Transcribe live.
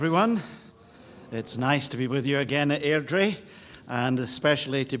Everyone, it's nice to be with you again at Airdrie, and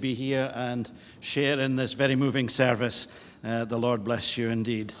especially to be here and share in this very moving service. The Lord bless you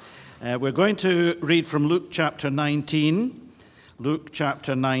indeed. We're going to read from Luke chapter 19. Luke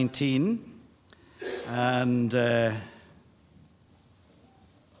chapter 19, and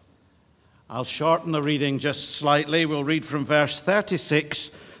I'll shorten the reading just slightly. We'll read from verse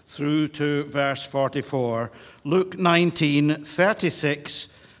 36 through to verse 44. Luke 19, 36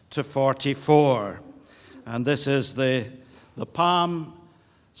 to 44. And this is the Palm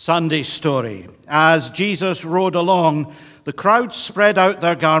Sunday story. As Jesus rode along, the crowd spread out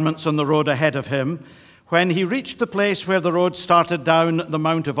their garments on the road ahead of him. When he reached the place where the road started down the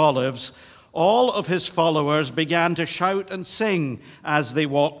Mount of Olives, all of his followers began to shout and sing as they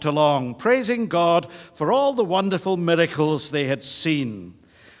walked along, praising God for all the wonderful miracles they had seen.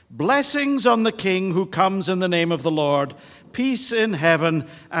 Blessings on the King who comes in the name of the Lord, peace in heaven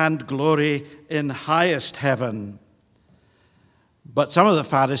and glory in highest heaven. But some of the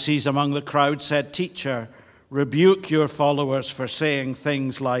Pharisees among the crowd said, "Teacher, rebuke your followers for saying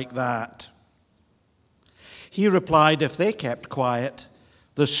things like that." He replied, if they kept quiet,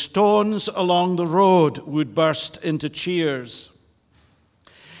 the stones along the road would burst into cheers.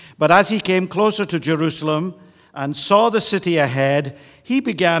 But as he came closer to Jerusalem and saw the city ahead, he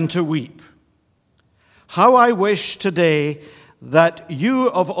began to weep. "How I wish today that you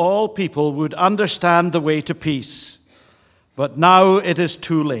of all people would understand the way to peace. But now it is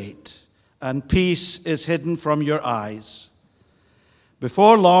too late, and peace is hidden from your eyes.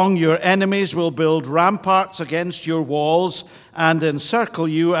 Before long, your enemies will build ramparts against your walls and encircle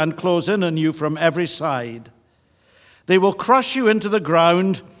you and close in on you from every side. They will crush you into the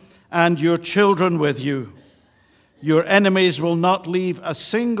ground and your children with you. Your enemies will not leave a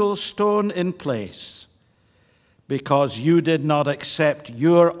single stone in place because you did not accept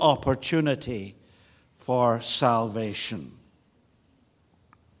your opportunity for salvation."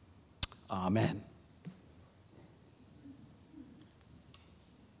 Amen.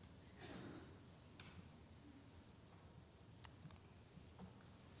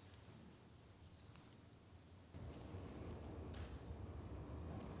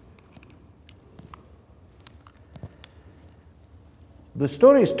 The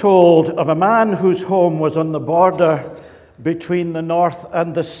story is told of a man whose home was on the border between the North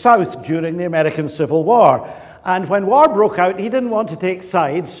and the South during the American Civil War. And when war broke out, he didn't want to take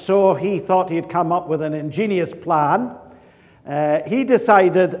sides, so he thought he'd come up with an ingenious plan. He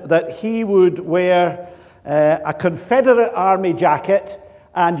decided that he would wear a Confederate Army jacket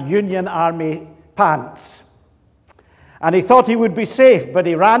and Union Army pants. And he thought he would be safe, but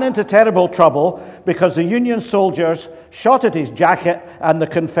he ran into terrible trouble because the Union soldiers shot at his jacket and the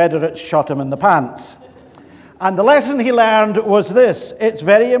Confederates shot him in the pants. And the lesson he learned was this: it's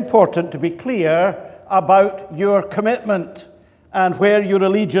very important to be clear about your commitment and where your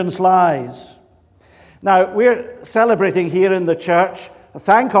allegiance lies. Now, we're celebrating here in the church a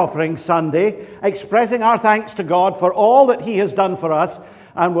thank offering Sunday, expressing our thanks to God for all that he has done for us.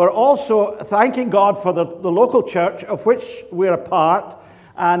 And we're also thanking God for the local church of which we're a part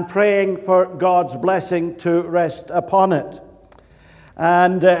and praying for God's blessing to rest upon it.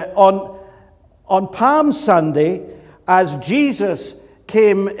 And on Palm Sunday, as Jesus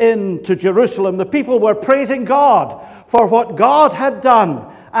came into Jerusalem, the people were praising God for what God had done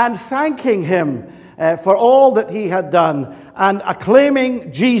and thanking him for all that he had done and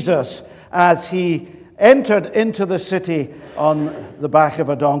acclaiming Jesus as he entered into the city on the back of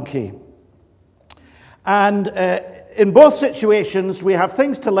a donkey. And in both situations, we have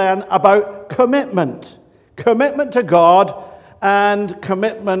things to learn about commitment. Commitment to God and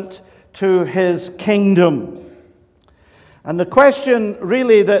commitment to his kingdom. And the question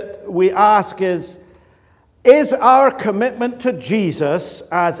really that we ask is our commitment to Jesus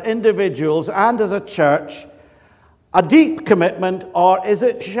as individuals and as a church a deep commitment, or is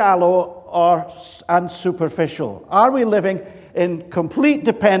it shallow and superficial? Are we living in complete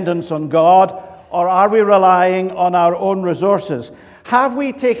dependence on God, or are we relying on our own resources? Have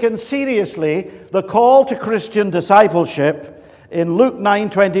we taken seriously the call to Christian discipleship in Luke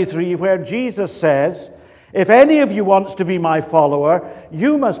 9:23, where Jesus says, "If any of you wants to be my follower,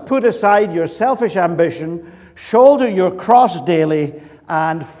 you must put aside your selfish ambition, shoulder your cross daily,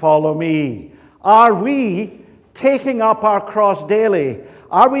 and follow me"? Are we taking up our cross daily?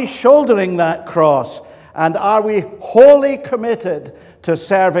 Are we shouldering that cross? And are we wholly committed to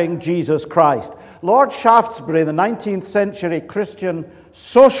serving Jesus Christ? Lord Shaftesbury, the 19th century Christian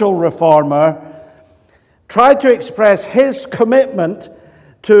social reformer, tried to express his commitment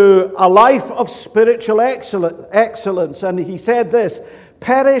to a life of spiritual excellence. And he said this: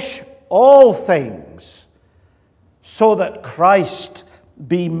 perish all things so that Christ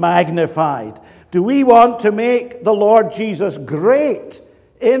be magnified? Do we want to make the Lord Jesus great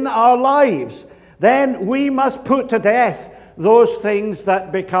in our lives? Then we must put to death those things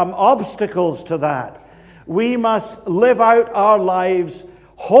that become obstacles to that. We must live out our lives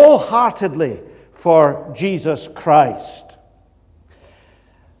wholeheartedly for Jesus Christ.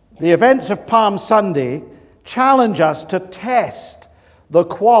 The events of Palm Sunday challenge us to test the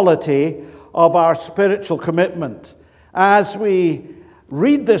quality of our spiritual commitment. As we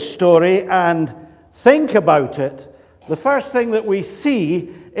read this story and think about it, the first thing that we see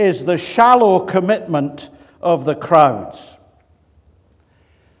is the shallow commitment of the crowds.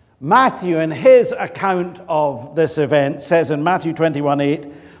 Matthew, in his account of this event, says in Matthew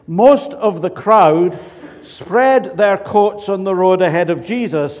 21:8, most of the crowd spread their coats on the road ahead of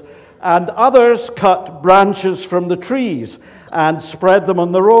Jesus, and others cut branches from the trees and spread them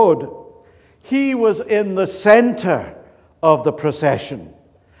on the road. He was in the center of the procession,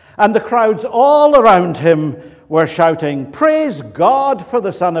 and the crowds all around him were shouting, "Praise God for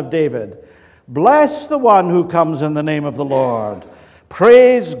the Son of David! Bless the one who comes in the name of the Lord!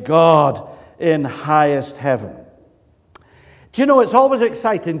 Praise God in highest heaven!" Do you know, it's always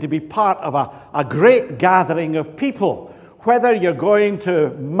exciting to be part of a great gathering of people, whether you're going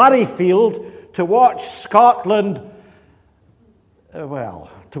to Murrayfield to watch Scotland,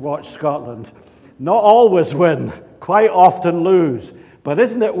 not always win, quite often lose. But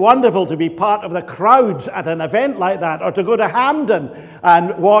isn't it wonderful to be part of the crowds at an event like that, or to go to Hampden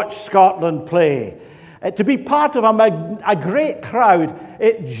and watch Scotland play? To be part of a great crowd,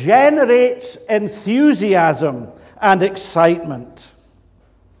 it generates enthusiasm and excitement.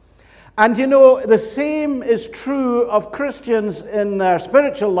 And you know, the same is true of Christians in their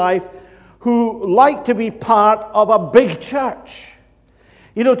spiritual life who like to be part of a big church.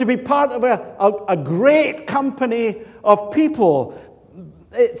 You know, to be part of a great company of people.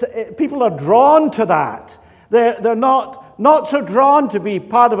 People are drawn to that. They're not so drawn to be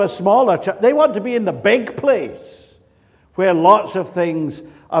part of a smaller church. They want to be in the big place where lots of things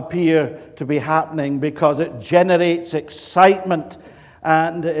appear to be happening because it generates excitement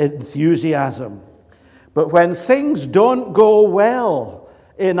and enthusiasm. But when things don't go well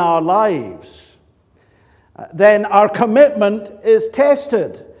in our lives, then our commitment is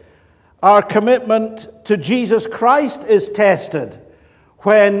tested. Our commitment to Jesus Christ is tested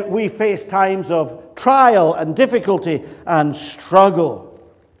when we face times of trial and difficulty and struggle.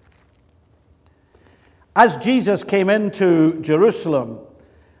 As Jesus came into Jerusalem,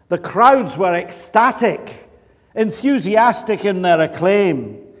 the crowds were ecstatic, enthusiastic in their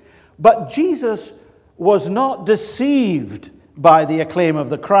acclaim. But Jesus was not deceived by the acclaim of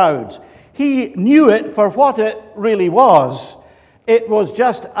the crowds. He knew it for what it really was. It was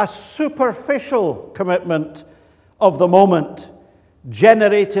just a superficial commitment of the moment,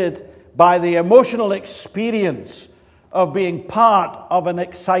 generated by the emotional experience of being part of an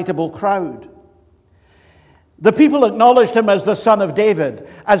excitable crowd. The people acknowledged him as the Son of David,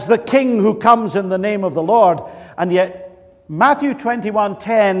 as the King who comes in the name of the Lord. And yet Matthew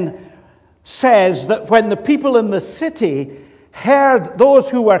 21:10 says that when the people in the city heard those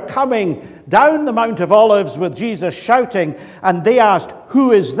who were coming down the Mount of Olives with Jesus shouting, and they asked,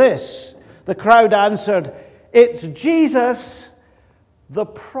 "Who is this?" the crowd answered, "It's Jesus, the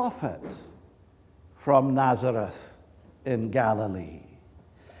prophet from Nazareth in Galilee."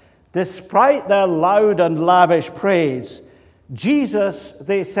 Despite their loud and lavish praise, Jesus,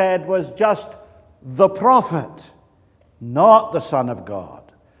 they said, was just the prophet, not the Son of God,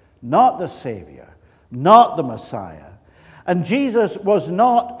 not the Savior, not the Messiah. And Jesus was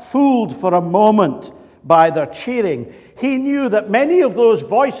not fooled for a moment by their cheering. He knew that many of those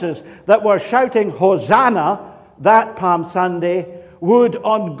voices that were shouting Hosanna that Palm Sunday would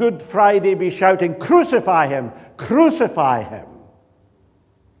on Good Friday be shouting, "Crucify him, crucify him."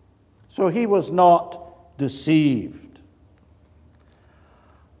 So he was not deceived.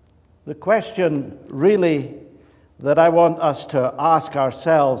 The question really that I want us to ask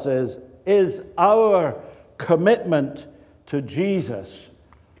ourselves is our commitment to Jesus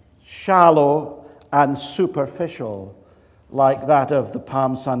shallow and superficial like that of the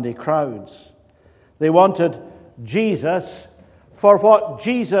Palm Sunday crowds? They wanted Jesus for what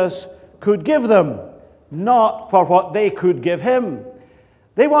Jesus could give them, not for what they could give him.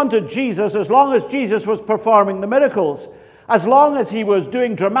 They wanted Jesus as long as Jesus was performing the miracles, as long as he was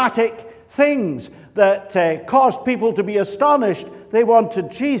doing dramatic things that caused people to be astonished. They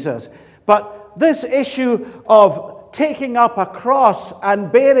wanted Jesus. But this issue of taking up a cross and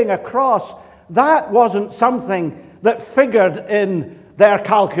bearing a cross, that wasn't something that figured in their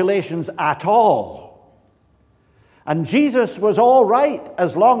calculations at all. And Jesus was all right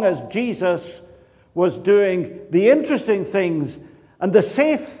as long as Jesus was doing the interesting things and the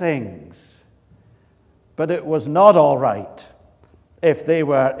safe things. But it was not all right if they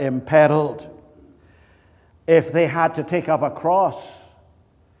were imperiled, if they had to take up a cross,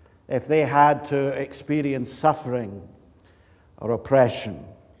 if they had to experience suffering or oppression.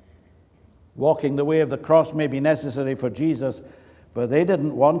 Walking the way of the cross may be necessary for Jesus, but they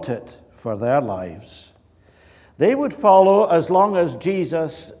didn't want it for their lives. They would follow as long as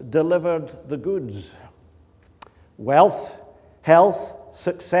Jesus delivered the goods. Wealth, health,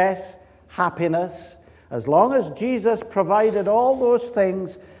 success, happiness. As long as Jesus provided all those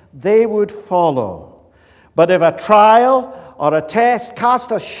things, they would follow. But if a trial or a test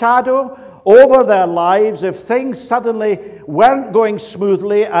cast a shadow over their lives, if things suddenly weren't going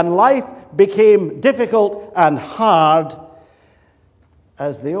smoothly and life became difficult and hard,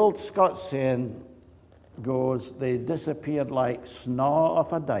 as the old Scots saying goes, they disappeared like snaw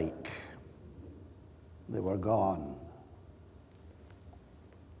off a dike. They were gone.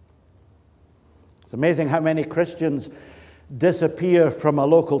 It's amazing how many Christians disappear from a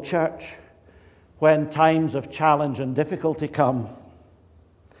local church when times of challenge and difficulty come.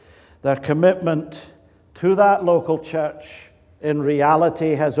 Their commitment to that local church in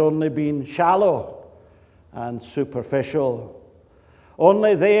reality has only been shallow and superficial.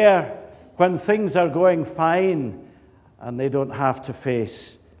 Only there when things are going fine and they don't have to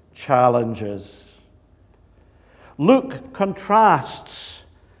face challenges. Luke contrasts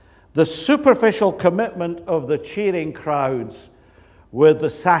the superficial commitment of the cheering crowds with the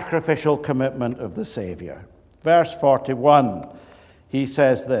sacrificial commitment of the Savior. Verse 41, he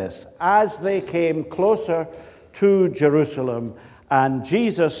says this, "As they came closer to Jerusalem and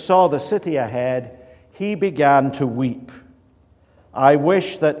Jesus saw the city ahead, he began to weep. 'I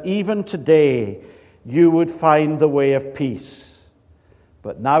wish that even today you would find the way of peace.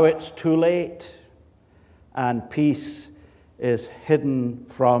 But now it's too late, and peace is hidden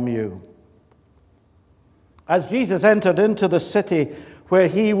from you.'" As Jesus entered into the city where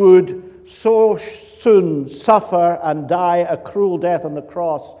he would so soon suffer and die a cruel death on the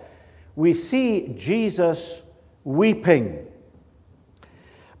cross, we see Jesus weeping.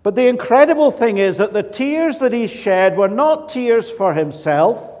 But the incredible thing is that the tears that he shed were not tears for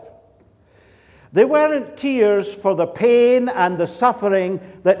himself. They weren't tears for the pain and the suffering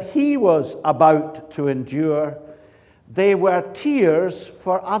that he was about to endure. They were tears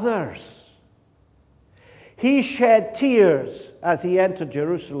for others. He shed tears as he entered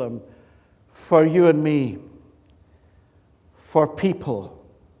Jerusalem for you and me, for people.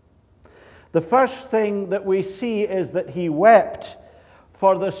 The first thing that we see is that he wept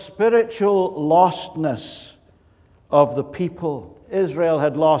for the spiritual lostness of the people. Israel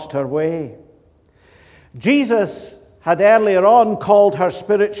had lost her way. Jesus had earlier on called her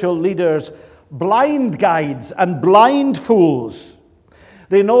spiritual leaders blind guides and blind fools.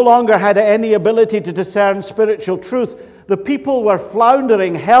 They no longer had any ability to discern spiritual truth. The people were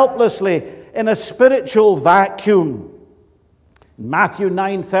floundering helplessly in a spiritual vacuum. In Matthew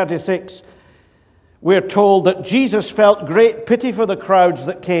 9:36, we're told that Jesus felt great pity for the crowds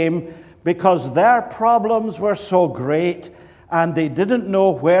that came because their problems were so great and they didn't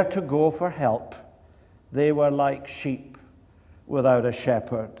know where to go for help. They were like sheep without a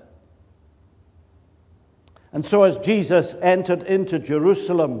shepherd. And so as Jesus entered into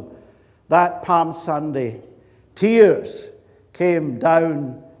Jerusalem that Palm Sunday, tears came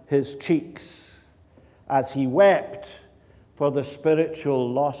down his cheeks as he wept for the spiritual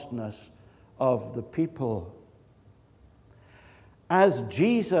lostness of the people. As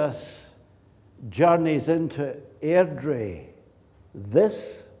Jesus journeys into Airdrie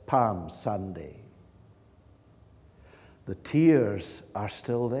this Palm Sunday, the tears are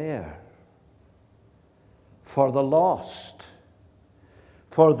still there for the lost,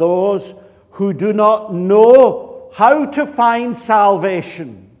 for those who do not know how to find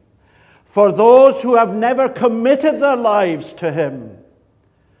salvation, for those who have never committed their lives to him,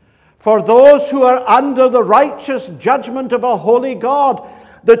 for those who are under the righteous judgment of a holy God.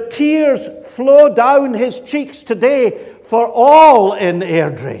 The tears flow down his cheeks today for all in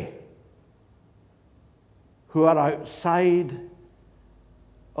Airdrie who are outside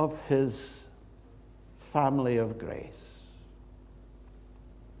of his family of grace.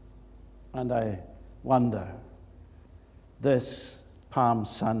 And I wonder, this Palm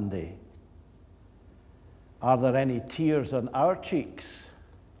Sunday, are there any tears on our cheeks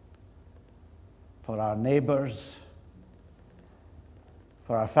for our neighbors,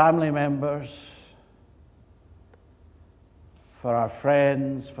 for our family members, for our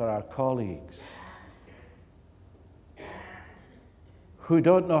friends, for our colleagues who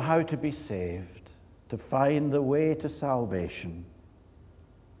don't know how to be saved, to find the way to salvation.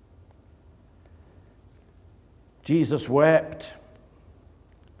 Jesus wept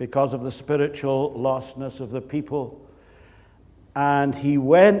because of the spiritual lostness of the people, and he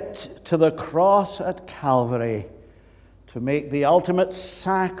went to the cross at Calvary to make the ultimate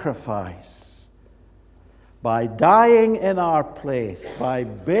sacrifice by dying in our place, by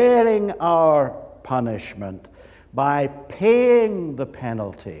bearing our punishment, by paying the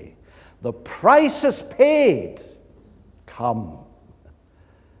penalty. The price is paid. Come.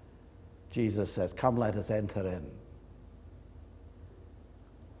 Jesus says, come, let us enter in.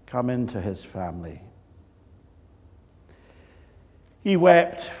 Come into his family. He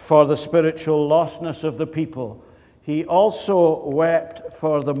wept for the spiritual lostness of the people. He also wept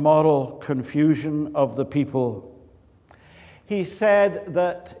for the moral confusion of the people. He said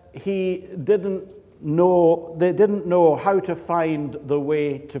that they didn't know how to find the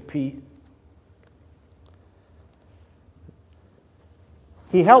way to peace.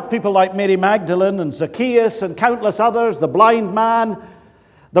 He helped people like Mary Magdalene and Zacchaeus and countless others, the blind man,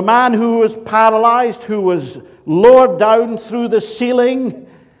 the man who was paralyzed, who was lowered down through the ceiling.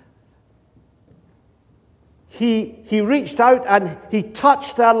 He reached out and he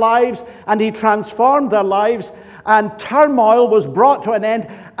touched their lives and he transformed their lives, and turmoil was brought to an end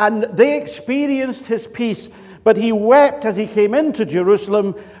and they experienced his peace. But he wept as he came into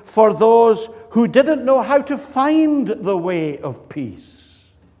Jerusalem for those who didn't know how to find the way of peace.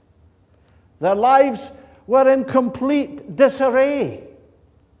 Their lives were in complete disarray.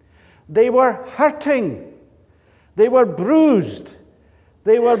 They were hurting. They were bruised.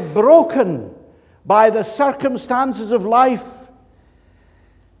 They were broken by the circumstances of life.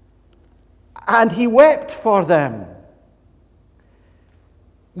 And he wept for them.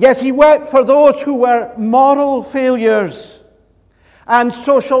 Yes, he wept for those who were moral failures and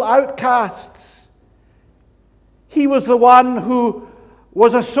social outcasts. He was the one who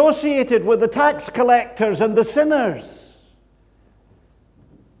was associated with the tax collectors and the sinners.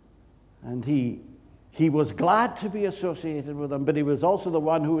 And he was glad to be associated with them, but he was also the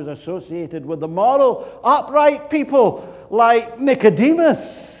one who was associated with the moral, upright people like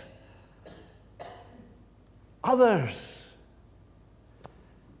Nicodemus, others.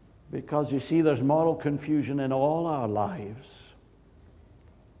 Because you see, there's moral confusion in all our lives.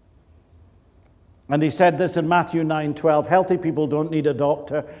 And he said this in Matthew 9:12, healthy people don't need a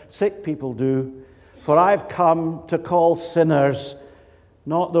doctor, sick people do. For I've come to call sinners,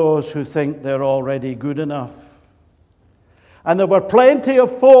 not those who think they're already good enough. And there were plenty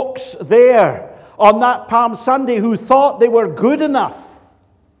of folks there on that Palm Sunday who thought they were good enough.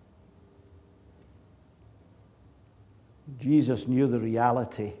 Jesus knew the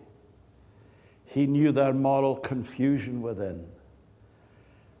reality. He knew their moral confusion within.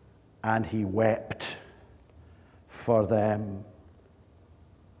 And he wept for them.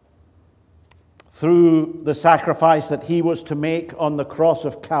 Through the sacrifice that he was to make on the cross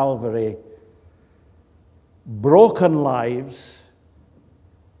of Calvary, broken lives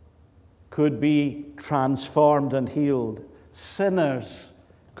could be transformed and healed. Sinners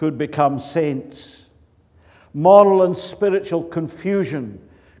could become saints. Moral and spiritual confusion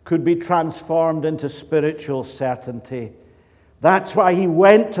could be transformed into spiritual certainty. That's why he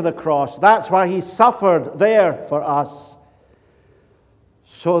went to the cross. That's why he suffered there for us,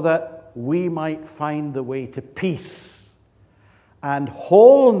 so that we might find the way to peace and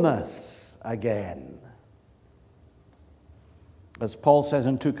wholeness again. As Paul says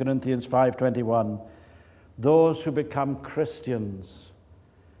in 2 Corinthians 5:21, those who become Christians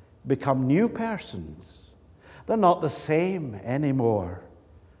become new persons. They're not the same anymore,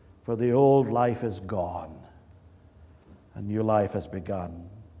 for the old life is gone. A new life has begun.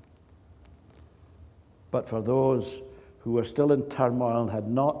 But for those who were still in turmoil and had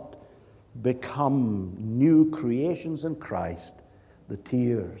not become new creations in Christ, the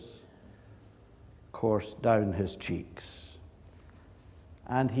tears coursed down his cheeks.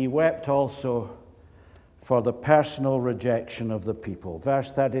 And he wept also for the personal rejection of the people.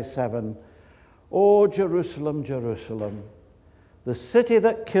 Verse 37, O Jerusalem, Jerusalem, the city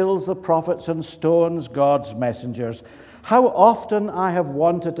that kills the prophets and stones God's messengers, how often I have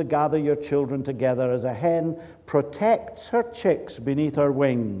wanted to gather your children together as a hen protects her chicks beneath her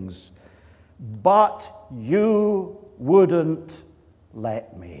wings, but you wouldn't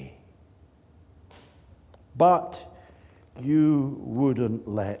let me. But you wouldn't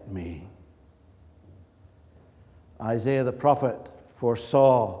let me. Isaiah the prophet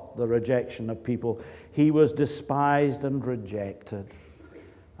foresaw the rejection of people. He was despised and rejected,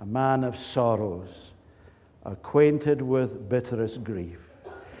 a man of sorrows, acquainted with bitterest grief.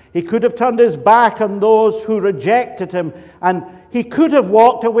 He could have turned his back on those who rejected him, and he could have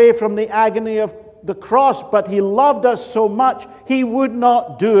walked away from the agony of the cross, but he loved us so much, he would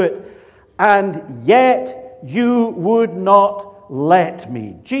not do it. And yet you would not let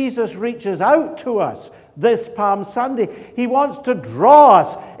me. Jesus reaches out to us this Palm Sunday. He wants to draw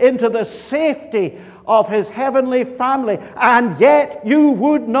us into the safety of his heavenly family, and yet you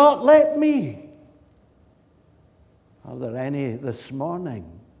would not let me. Are there any this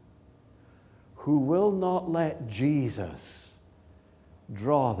morning who will not let Jesus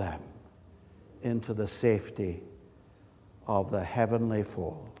draw them into the safety of the heavenly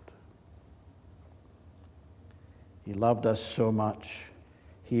fold? He loved us so much,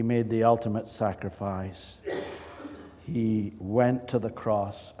 he made the ultimate sacrifice. He went to the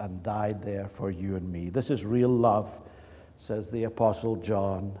cross and died there for you and me. This is real love, says the Apostle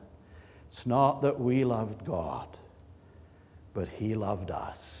John. It's not that we loved God, but he loved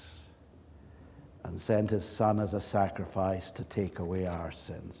us and sent his Son as a sacrifice to take away our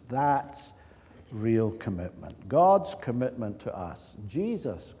sins. That's real commitment. God's commitment to us,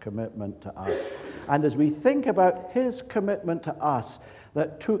 Jesus' commitment to us. And as we think about his commitment to us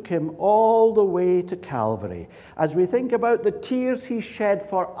that took him all the way to Calvary, as we think about the tears he shed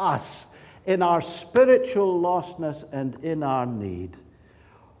for us in our spiritual lostness and in our need,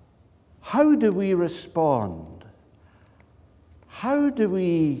 how do we respond? How do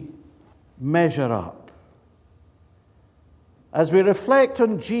we measure up? As we reflect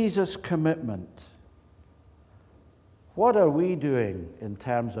on Jesus' commitment, what are we doing in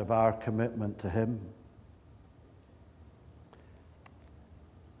terms of our commitment to him?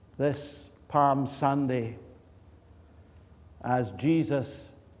 This Palm Sunday, as Jesus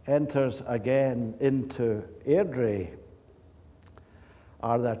enters again into Airdrie,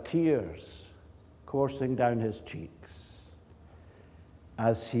 are there tears coursing down his cheeks?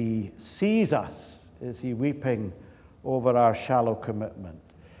 As he sees us, is he weeping over our shallow commitment?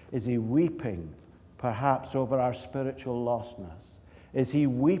 Is he weeping perhaps over our spiritual lostness? Is he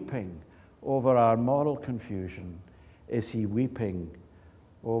weeping over our moral confusion? Is he weeping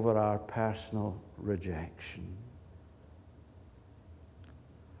over our personal rejection?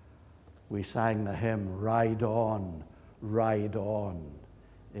 We sang the hymn, ride on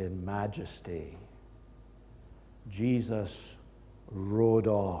in majesty. Jesus rode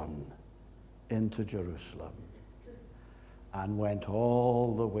on into Jerusalem and went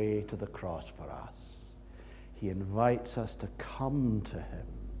all the way to the cross for us. He invites us to come to him,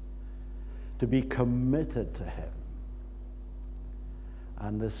 to be committed to him.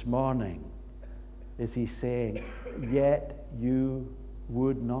 And this morning, is he saying, yet you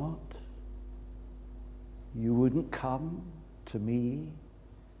would not? You wouldn't come to me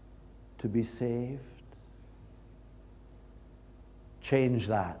to be saved? Change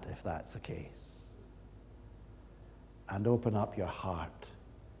that if that's the case. And open up your heart.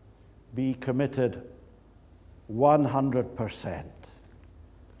 Be committed 100%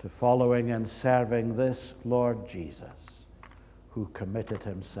 to following and serving this Lord Jesus, who committed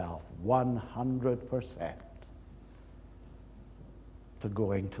himself 100% to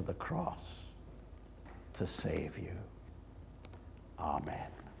going to the cross to save you.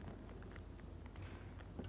 Amen.